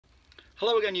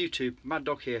Hello again YouTube, Mad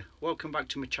Dog here. Welcome back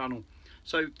to my channel.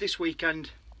 So this weekend,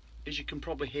 as you can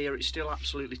probably hear, it's still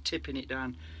absolutely tipping it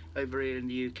down over here in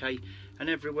the UK,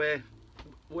 and everywhere,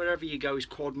 wherever you go is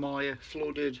quagmire,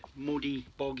 flooded, muddy,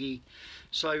 boggy.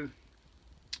 So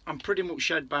I'm pretty much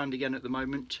shed bound again at the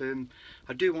moment.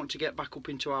 I do want to get back up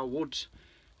into our woods,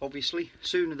 obviously.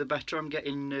 Sooner the better. I'm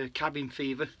getting cabin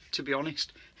fever, to be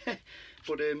honest.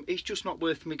 But it's just not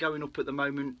worth me going up at the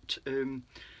moment,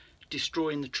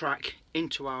 destroying the track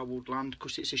into our woodland,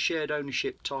 because it's a shared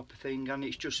ownership type of thing, and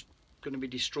it's just going to be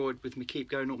destroyed with me keep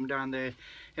going up and down there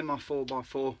in my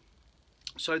 4x4.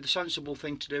 So the sensible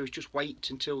thing to do is just wait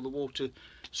until the water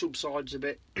subsides a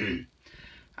bit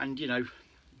and, you know,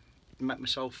 make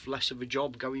myself less of a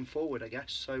job going forward, I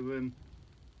guess. So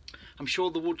I'm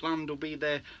sure the woodland will be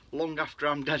there long after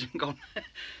I'm dead and gone.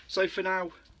 So for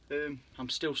now, I'm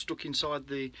still stuck inside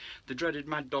the dreaded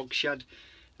Mad Dog shed.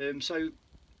 So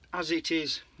as it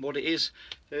is what it is,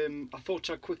 I thought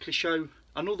I'd quickly show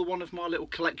another one of my little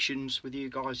collections with you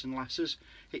guys and lasses.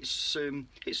 It's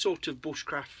sort of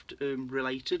bushcraft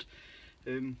related.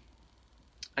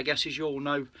 I guess, as you all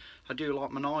know, I do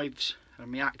like my knives and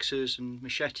my axes and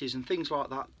machetes and things like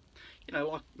that. You know,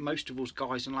 like most of us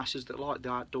guys and lasses that like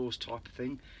the outdoors type of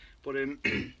thing. But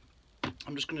I'm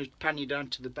just going to pan you down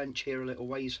to the bench here a little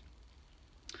ways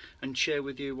and share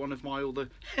with you one of my other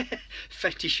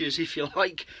fetishes, if you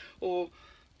like, or,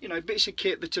 you know, bits of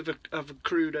kit that have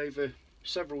accrued over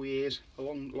several years, a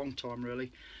long time really,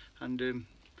 and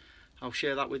I'll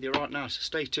share that with you right now, so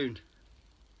stay tuned.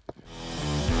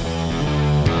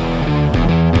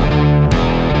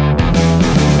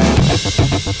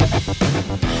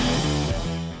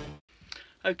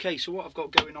 Okay, so what I've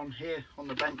got going on here on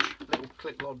the bench, little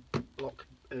clip lock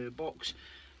box.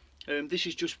 This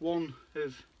is just one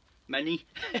of many.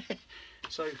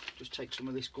 So just take some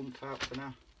of this gumph out for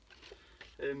now.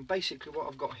 Basically what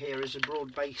I've got here is a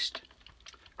broad-based,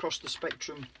 across the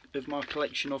spectrum of my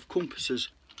collection of compasses.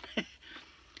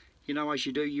 You know, as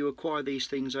you do, you acquire these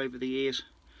things over the years,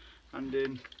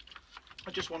 and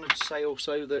I just wanted to say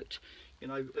also that, you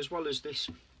know, as well as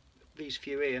these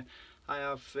few here, I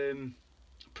have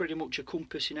pretty much a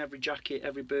compass in every jacket,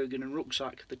 every burgan and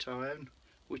rucksack that I own,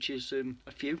 which is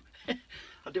a few.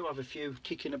 I do have a few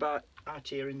kicking about out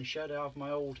here in the shed. I have my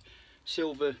old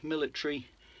silver military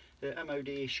MOD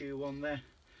issue one there.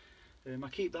 I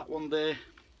keep that one there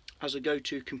as a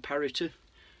go-to comparator.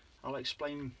 I'll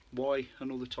explain why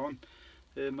another time.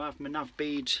 I have my nav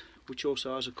beads, which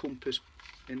also has a compass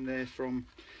in there from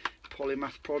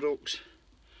Polymath products.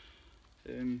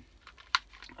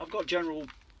 I've got general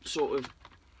sort of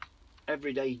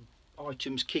everyday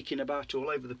items kicking about all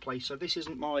over the place, so this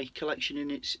isn't my collection in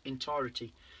its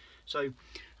entirety. So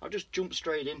I'll just jump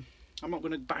straight in. I'm not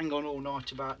going to bang on all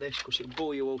night about this because it'll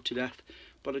bore you all to death,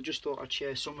 but I just thought I'd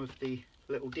share some of the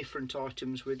little different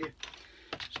items with you.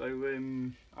 So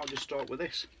I'll just start with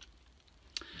this,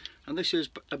 and this is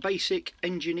a basic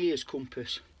engineer's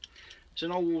compass. It's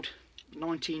an old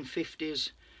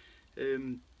 1950s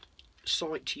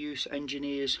sight use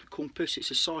engineer's compass. It's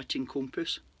a sighting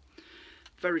compass,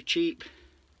 very cheap,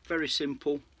 very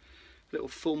simple, little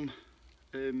thumb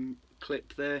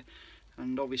clip there,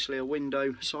 and obviously a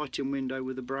window, sighting window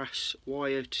with a brass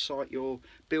wire to sight your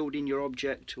building, your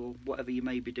object, or whatever you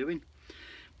may be doing.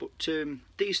 But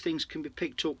these things can be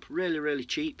picked up really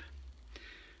cheap.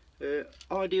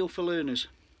 Ideal for learners.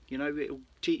 You know, it'll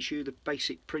teach you the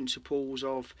basic principles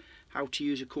of how to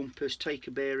use a compass, take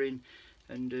a bearing,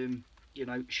 and you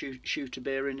know, shoot a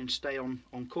bearing and stay on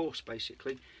course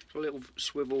basically. A little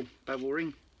swivel bevel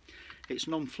ring. It's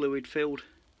non-fluid filled,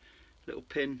 little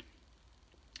pin,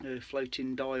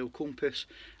 floating dial compass.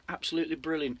 Absolutely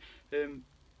brilliant.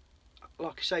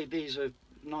 Like I say, these are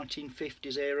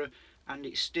 1950s era, and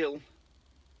it's still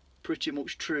pretty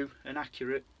much true and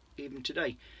accurate even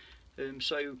today.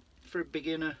 So for a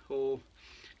beginner or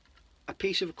a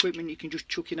piece of equipment you can just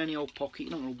chuck in any old pocket,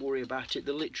 you're not going to worry about it.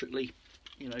 They're literally,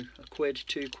 you know, a quid,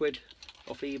 £2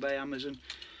 off eBay, Amazon.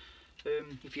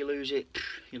 If you lose it,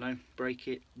 you know, break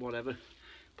it, whatever.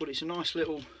 But it's a nice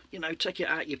little, you know, take it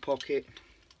out of your pocket.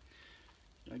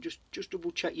 You know, just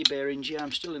double check your bearings. Yeah,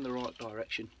 I'm still in the right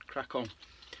direction. Crack on.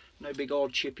 No big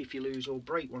hardship if you lose or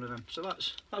break one of them. So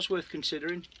that's worth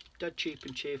considering. Dead cheap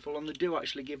and cheerful, and they do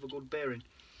actually give a good bearing.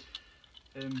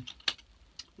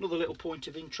 Another little point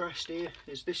of interest here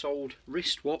is this old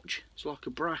wristwatch. It's like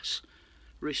a brass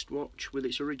wristwatch with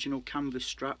its original canvas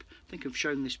strap. I think I've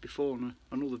shown this before in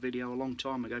another video a long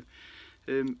time ago.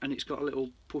 And it's got a little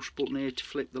push button here to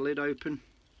flip the lid open.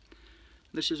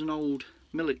 This is an old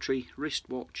military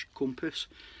wristwatch compass,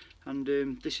 and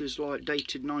this is like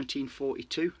dated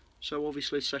 1942. So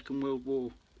obviously Second World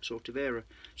War sort of era.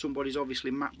 Somebody's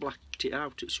obviously matte blacked it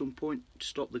out at some point to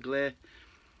stop the glare.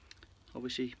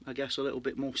 Obviously, I guess a little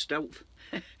bit more stealth.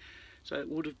 So it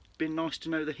would have been nice to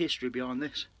know the history behind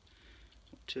this.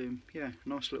 But yeah,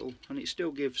 nice little, and it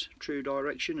still gives true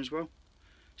direction as well.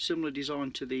 Similar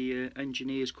design to the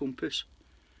engineer's compass.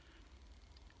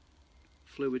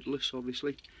 Fluidless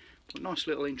obviously, but nice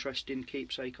little interesting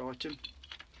keepsake item.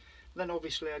 Then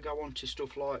obviously I go on to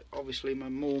stuff like, obviously my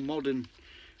more modern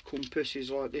compasses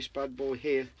like this bad boy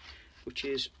here, which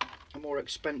is a more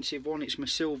expensive one. It's my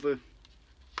silver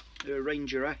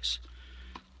Ranger S,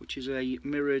 which is a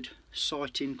mirrored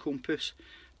sighting compass.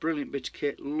 Brilliant bit of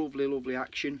kit, lovely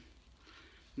action,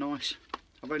 nice.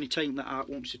 I've only taken that out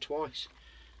once or twice.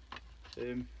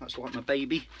 That's like my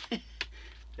baby.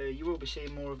 You will be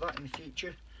seeing more of that in the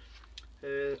future.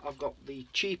 I've got the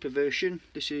cheaper version.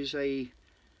 This is a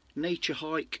nature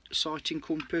hike sighting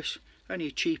compass, only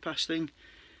a cheap ass thing.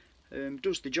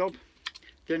 Does the job.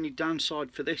 The only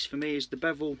downside for this for me is the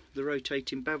bevel. The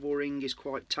rotating bevel ring is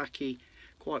quite tacky,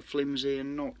 quite flimsy,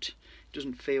 and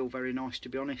doesn't feel very nice, to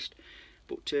be honest.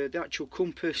 But the actual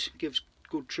compass gives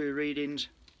good true readings.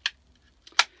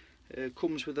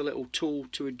 Comes with a little tool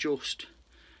to adjust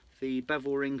the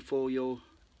bevel ring for your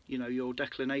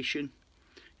declination,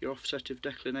 your offset of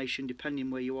declination, depending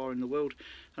where you are in the world,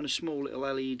 and a small little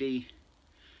LED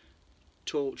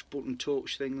button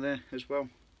torch thing there as well.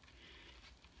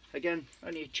 Again,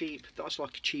 only a cheap, that's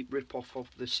like a cheap rip-off of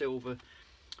the silver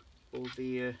or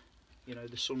the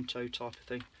the Sunto type of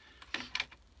thing.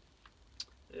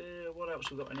 What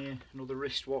else we got in here? Another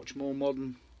wristwatch, more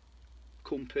modern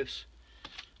compass.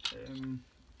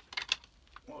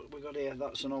 What we got here?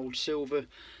 That's an old silver.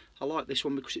 I like this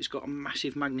one because it's got a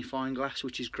massive magnifying glass,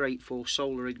 which is great for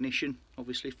solar ignition,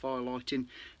 obviously fire lighting,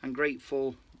 and great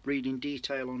for reading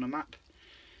detail on a map.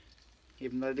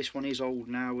 Even though this one is old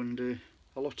now, and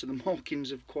a lot of the markings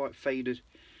have quite faded.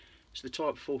 It's the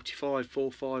Type 45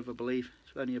 I believe.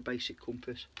 It's only a basic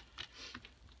compass.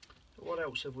 What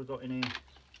else have we got in here?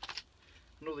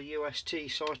 Another UST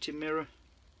sighting mirror.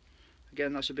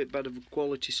 Again, that's a bit better of a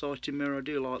quality sighting mirror. I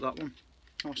do like that one.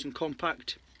 Nice and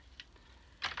compact.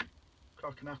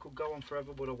 Cracking, I could go on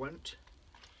forever, but I won't.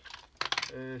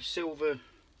 Silver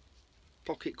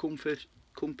pocket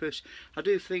compass. I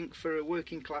do think for a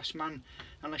working class man,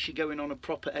 unless you're going on a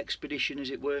proper expedition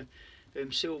as it were,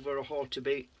 silver are hard to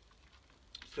beat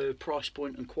for price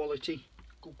point and quality.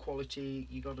 Good quality,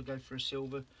 you got to go for a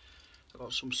silver. I've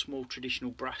got some small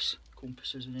traditional brass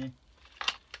compasses in here.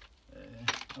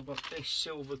 I've got this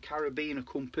silver carabiner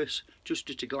compass, just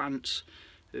at a glance,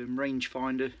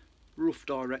 rangefinder, rough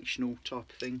directional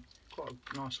type of thing. Quite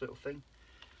a nice little thing.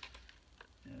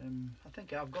 I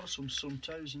think I've got some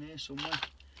Suntos in here somewhere,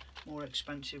 more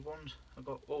expensive ones. I've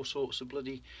got all sorts of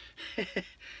bloody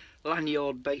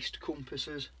lanyard based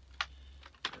compasses.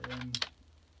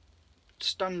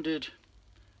 Standard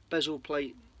bezel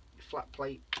plate, flat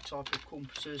plate type of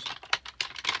compasses,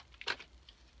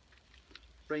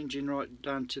 ranging right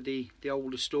down to the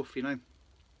older stuff, you know.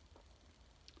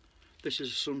 This is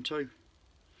a Sunto,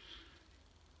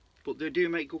 but they do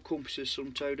make good compasses,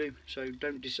 Sunto do, so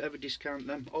don't ever discount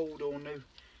them, old or new.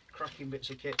 Cracking bits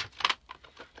of kit.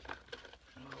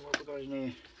 What have we got in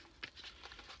here?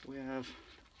 We have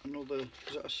another,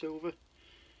 is that a silver? I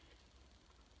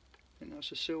think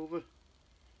that's a silver.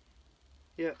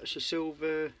 Yeah, it's a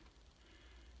silver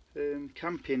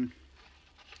camping.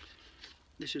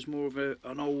 This is more of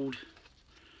an old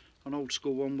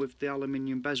school one with the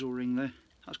aluminium bezel ring there.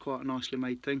 That's quite a nicely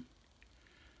made thing.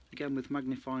 Again with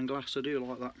magnifying glass, I do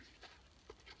like that.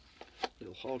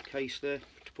 Little hard case there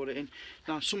to put it in.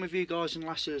 Now some of you guys and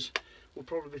lasses will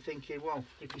probably be thinking, well,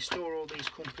 if you store all these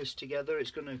compasses together,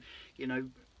 it's going to, you know,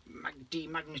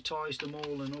 demagnetise them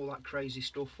all and all that crazy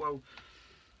stuff. Well,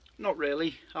 not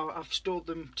really. I've stored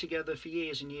them together for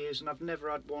years and years, and I've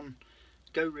never had one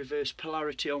go reverse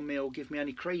polarity on me or give me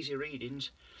any crazy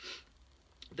readings.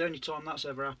 The only time that's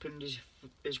ever happened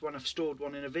is when I've stored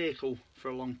one in a vehicle for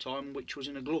a long time, which was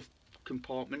in a glove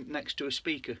compartment next to a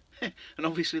speaker. And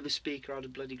obviously the speaker had a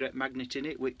bloody great magnet in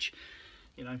it, which,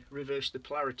 you know, reversed the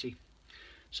polarity.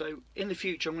 So in the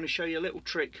future I'm going to show you a little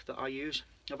trick that I use.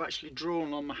 I've actually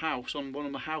drawn on my house, on one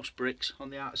of my house bricks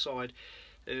on the outside,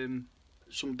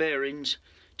 some bearings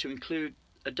to include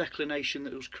a declination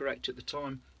that was correct at the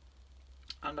time,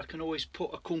 and I can always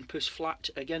put a compass flat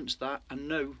against that and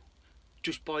know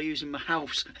just by using my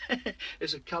house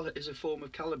as a form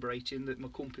of calibrating that my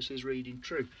compass is reading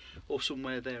true or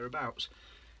somewhere thereabouts.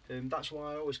 That's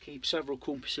why I always keep several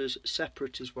compasses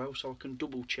separate as well, so I can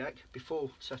double check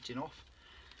before setting off.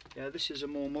 Yeah, this is a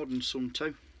more modern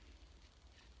Sunto.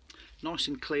 nice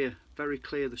and clear, very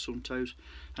clear, the Suntoes.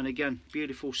 And again,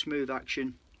 beautiful smooth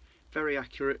action, very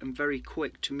accurate and very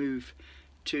quick to move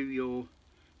to your,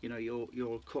 you know,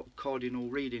 your cardinal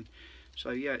reading.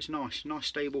 So yeah, it's nice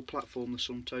stable platform, the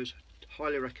Suntoes.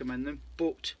 Highly recommend them,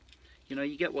 but you know,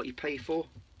 you get what you pay for.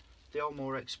 They are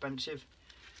more expensive,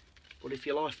 but if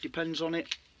your life depends on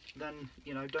it, then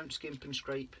you know, don't skimp and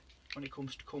scrape when it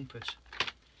comes to compass.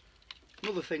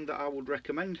 Another thing that I would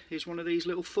recommend is one of these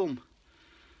little thumb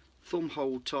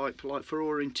hold type, like for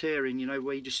orienteering, you know,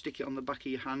 where you just stick it on the back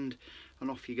of your hand and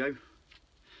off you go.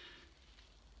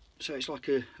 So it's like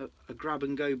a grab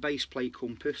and go base plate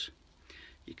compass.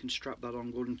 You can strap that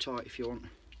on good and tight if you want.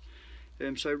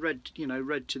 So red, you know,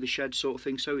 red to the shed sort of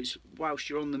thing. So it's whilst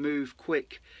you're on the move,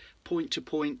 quick, point to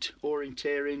point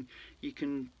orienteering. You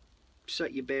can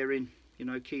set your bearing, you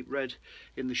know, keep red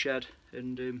in the shed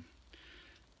and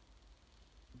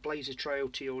blaze a trail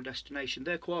to your destination.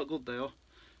 They're quite good, they are.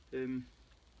 I'm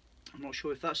not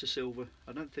sure if that's a silver.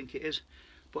 I don't think it is.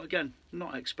 But again,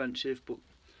 not expensive, but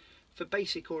for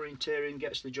basic orienteering,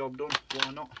 gets the job done.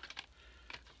 Why not?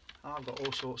 I've got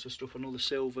all sorts of stuff. Another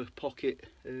silver pocket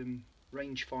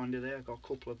rangefinder there. I've got a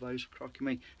couple of those. Crikey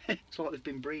me. It's like they've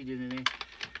been breeding in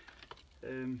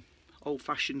here.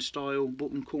 Old-fashioned style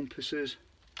button compasses.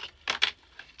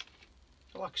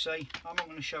 Like I say, I'm not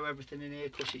going to show everything in here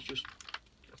because it's just,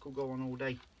 I could go on all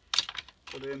day.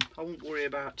 But I won't worry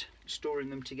about storing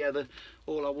them together.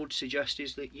 All I would suggest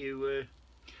is that you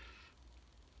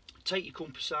take your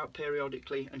compass out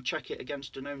periodically and check it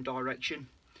against a known direction.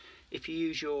 If you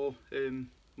use your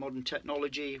modern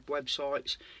technology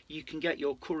websites, you can get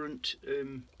your current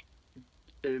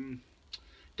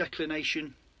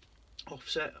declination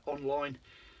offset online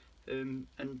and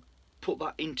put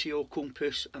that into your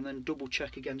compass and then double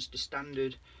check against the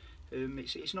standard.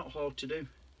 It's not hard to do,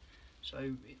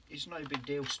 so it's no big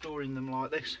deal storing them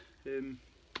like this.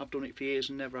 I've done it for years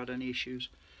and never had any issues.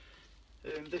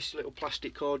 This little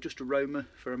plastic card, just a roamer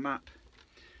for a map.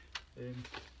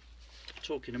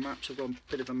 Talking of maps, I've got a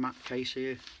bit of a map case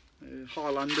here.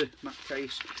 Highlander map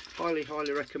case. Highly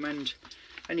recommend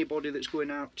anybody that's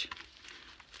going out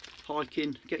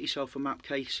hiking, get yourself a map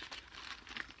case.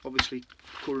 Obviously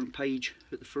current page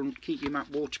at the front, keep your map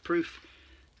waterproof.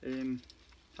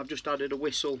 I've just added a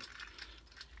whistle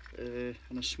and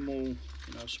a small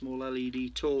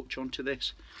LED torch onto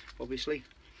this. Obviously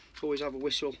always have a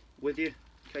whistle with you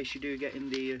in case you do get in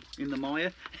the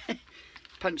mire.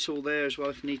 Pencil there as well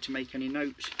if you need to make any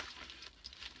notes.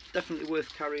 Definitely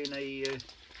worth carrying a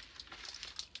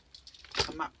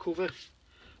map cover.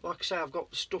 Like I say, I've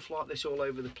got stuff like this all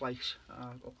over the place.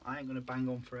 I ain't going to bang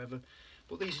on forever,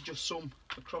 but these are just some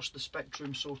across the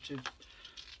spectrum sort of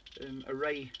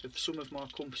array of some of my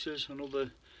compasses.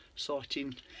 Another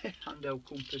sighting handheld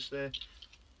compass there.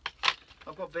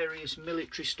 I've got various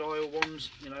military style ones,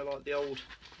 you know, like the old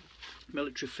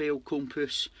military field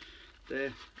compass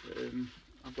there.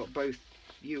 I've got both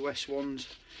US ones,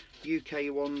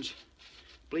 UK ones.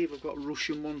 I believe I've got a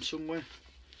Russian one somewhere.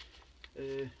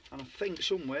 And I think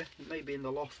somewhere, it may be in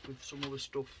the loft with some other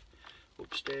stuff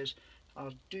upstairs,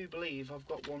 I do believe I've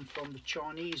got one from the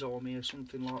Chinese army or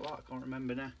something like that, I can't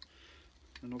remember now.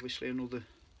 And obviously another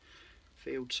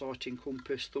field sighting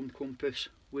compass, thumb compass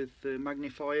with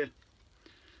magnifier.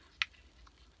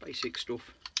 Basic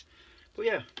stuff. But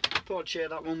yeah, I thought I'd share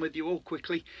that one with you all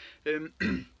quickly.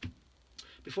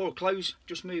 Before I close,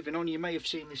 just moving on, you may have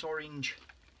seen this orange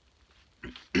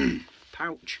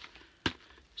pouch.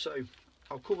 So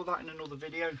I'll cover that in another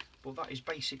video, but that is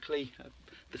basically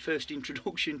the first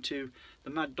introduction to the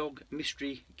Mad Dog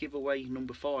Mystery Giveaway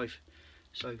number 5.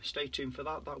 So stay tuned for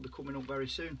that, that'll be coming up very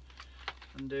soon.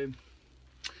 And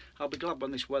I'll be glad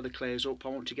when this weather clears up. I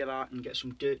want to get out and get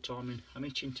some dirt timing. I'm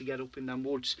itching to get up in them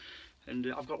woods.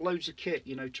 And I've got loads of kit,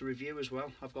 you know, to review as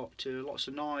well. I've got lots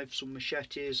of knives, some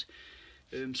machetes,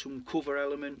 some cover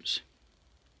elements,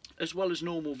 as well as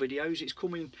normal videos. It's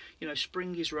coming, you know,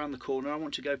 spring is around the corner. I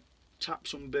want to go tap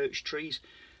some birch trees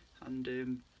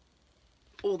and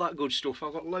all that good stuff.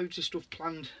 I've got loads of stuff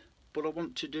planned, but I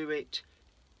want to do it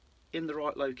in the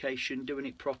right location, doing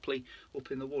it properly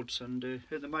up in the woods. And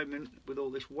at the moment, with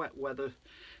all this wet weather,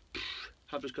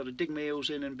 I've just got to dig my heels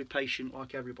in and be patient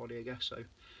like everybody, I guess. So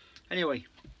anyway,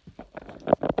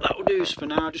 that'll do us for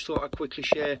now. I just thought I'd quickly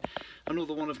share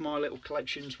another one of my little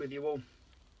collections with you all.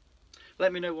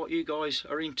 Let me know what you guys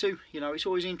are into. You know, it's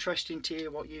always interesting to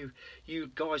hear what you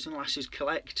guys and lasses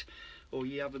collect, or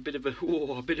you have a bit of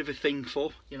a thing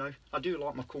for. You know, I do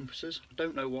like my compasses. I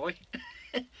don't know why.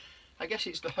 I guess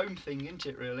it's the home thing, isn't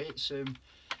it? Really, it's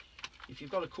if you've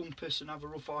got a compass and have a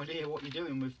rough idea what you're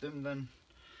doing with them, then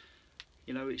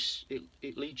you know,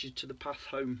 it leads you to the path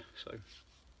home. So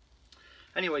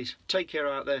anyways, take care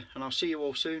out there, and I'll see you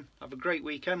all soon. Have a great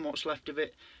weekend, what's left of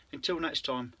it. Until next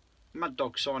time, Mad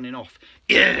Dog signing off.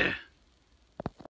 Yeah.